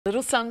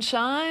Little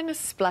sunshine, a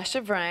splash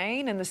of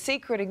rain, and the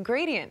secret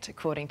ingredient,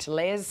 according to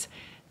Les,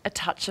 a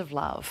touch of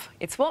love.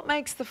 It's what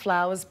makes the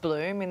flowers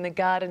bloom in the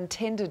garden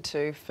tended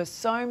to for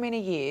so many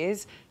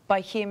years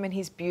by him and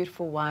his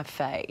beautiful wife,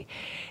 Faye.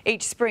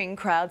 Each spring,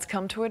 crowds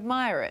come to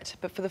admire it,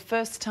 but for the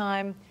first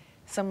time,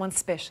 someone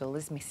special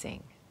is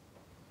missing.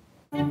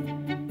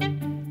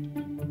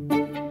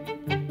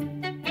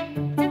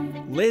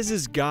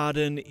 Les's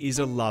garden is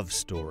a love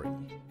story.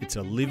 It's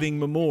a living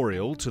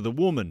memorial to the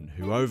woman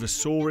who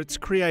oversaw its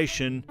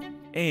creation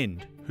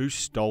and who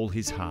stole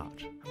his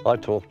heart. I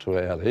talk to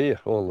her out here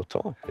all the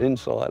time,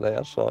 inside,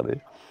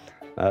 outside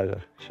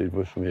here. She's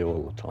with me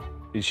all the time.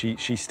 Is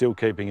she's still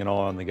keeping an eye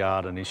on the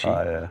garden, is she?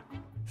 Oh, yeah.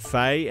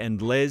 Faye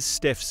and Les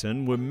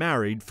Steffson were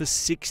married for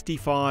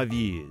 65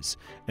 years,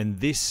 and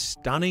this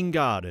stunning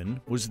garden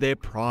was their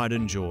pride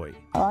and joy.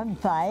 I'm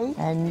Faye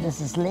and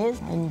this is Les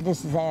and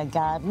this is our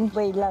garden.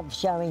 We love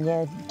showing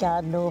our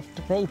garden off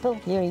to people,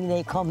 hearing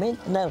their comment,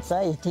 and they'll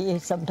say it to you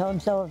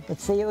sometimes, so I'll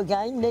see you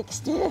again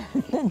next year.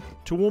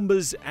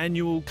 Toowoomba's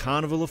annual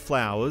Carnival of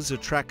Flowers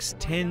attracts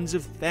tens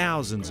of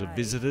thousands of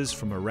visitors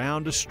from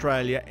around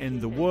Australia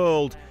and the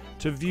world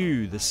to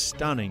view the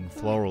stunning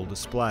floral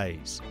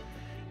displays.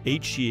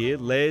 Each year,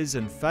 Les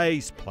and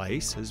Faye's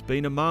place has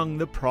been among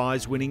the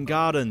prize-winning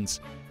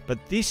gardens,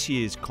 but this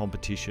year's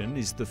competition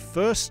is the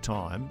first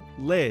time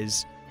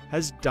Les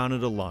has done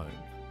it alone.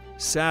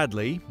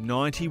 Sadly,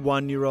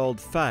 91-year-old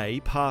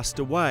Faye passed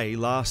away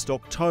last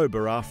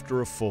October after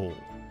a fall.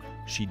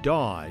 She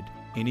died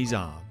in his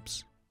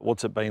arms.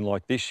 What's it been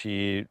like this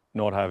year,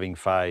 not having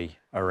Faye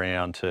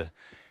around to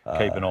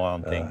keep an eye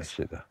on things?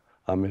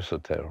 I miss her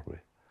terribly.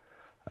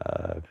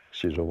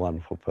 She's a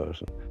wonderful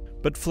person.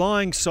 But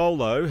flying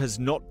solo has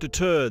not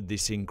deterred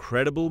this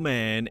incredible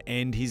man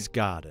and his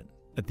garden.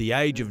 At the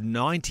age of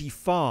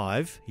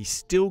 95, he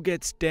still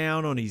gets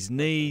down on his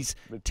knees,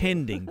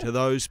 tending to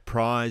those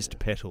prized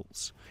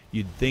petals.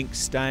 You'd think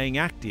staying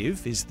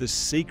active is the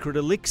secret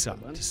elixir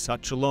to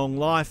such a long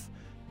life,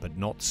 but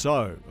not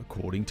so,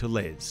 according to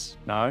Les.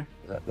 No?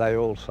 They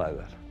all say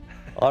that.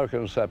 I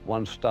reckon I sat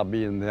one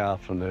stubby in the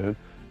afternoon,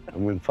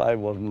 and when Faye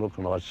wasn't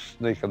looking, I'd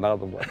sneak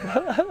another one.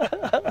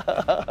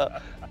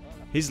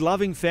 His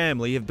loving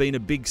family have been a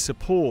big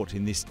support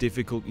in this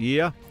difficult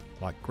year,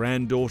 like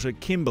granddaughter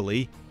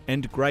Kimberly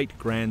and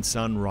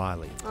great-grandson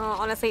Riley. Oh,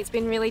 honestly, it's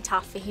been really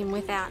tough for him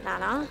without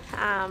Nana.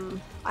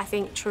 I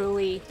think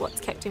truly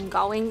what's kept him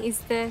going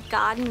is the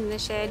garden and the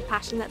shared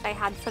passion that they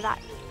had for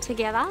that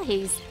together.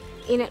 He's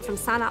in it from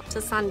sun up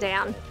to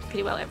sundown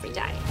pretty well every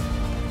day.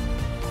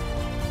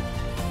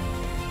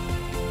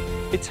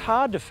 It's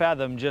hard to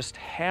fathom just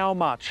how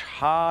much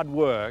hard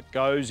work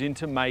goes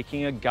into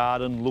making a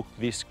garden look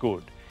this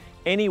good.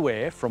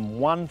 Anywhere from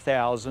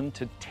 1,000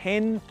 to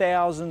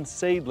 10,000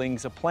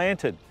 seedlings are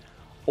planted,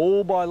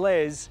 all by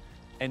Les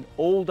and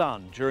all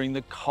done during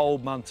the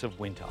cold months of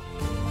winter.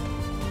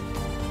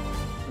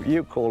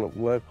 You call it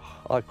work,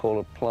 I call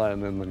it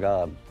playing in the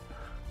garden,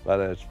 but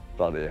it's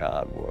bloody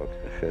hard work.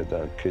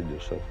 Don't kid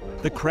yourself.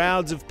 The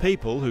crowds of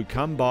people who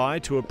come by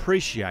to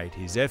appreciate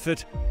his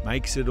effort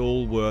makes it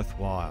all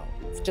worthwhile.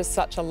 It's just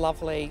such a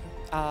lovely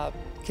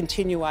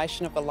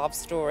continuation of a love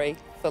story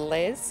for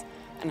Les,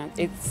 and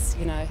it's,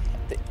 you know,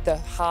 the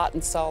heart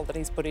and soul that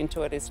he's put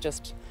into it is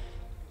just,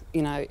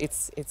 you know,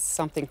 it's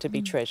something to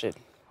be treasured.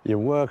 You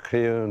work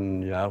here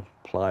and, you know,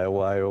 play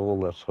away, all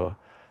that sort,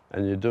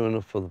 and you're doing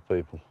it for the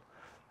people,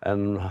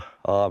 and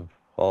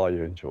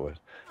you enjoy it.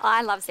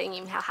 I love seeing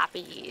him, how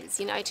happy he is,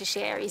 you know, to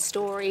share his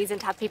stories and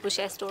to have people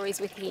share stories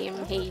with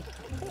him. He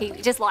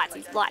just lights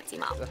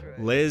him up.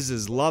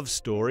 Les's love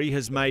story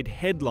has made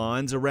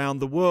headlines around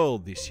the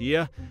world this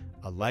year.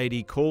 A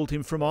lady called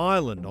him from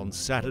Ireland on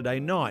Saturday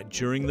night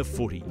during the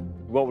footy.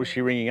 What was she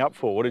ringing up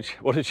for?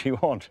 What did she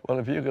want? Well,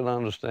 if you can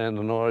understand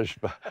an Irish,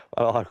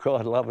 I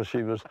quite love her.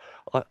 She was,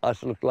 I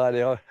said, look,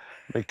 lady,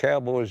 my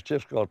Cowboys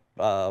just got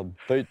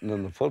beaten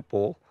in the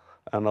football,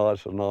 and I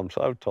said, no, I'm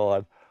so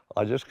tired.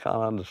 I just can't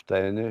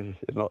understand you.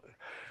 You're not.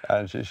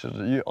 And she said,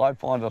 I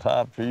find it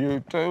hard for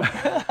you too.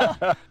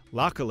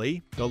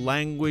 Luckily, the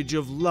language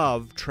of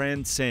love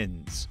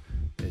transcends.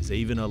 There's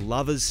even a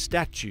lover's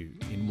statue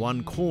in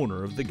one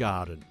corner of the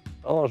garden.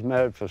 I was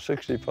married for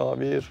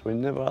 65 years. We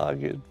never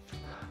argued.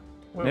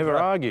 Never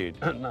argued?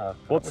 No.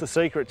 What's the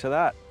secret to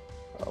that?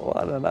 Oh,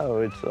 I don't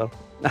know. It's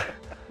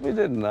we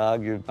didn't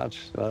argue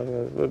much. You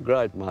know, we're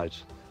great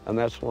mates. And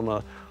that's on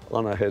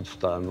a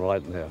headstone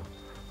right now.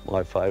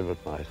 My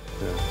favourite mate.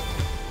 Yeah.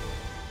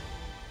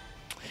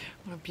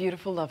 What a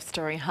beautiful love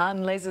story,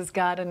 hun. Les's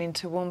garden in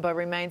Toowoomba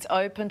remains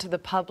open to the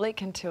public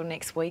until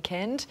next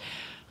weekend.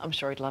 I'm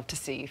sure he'd love to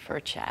see you for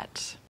a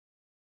chat.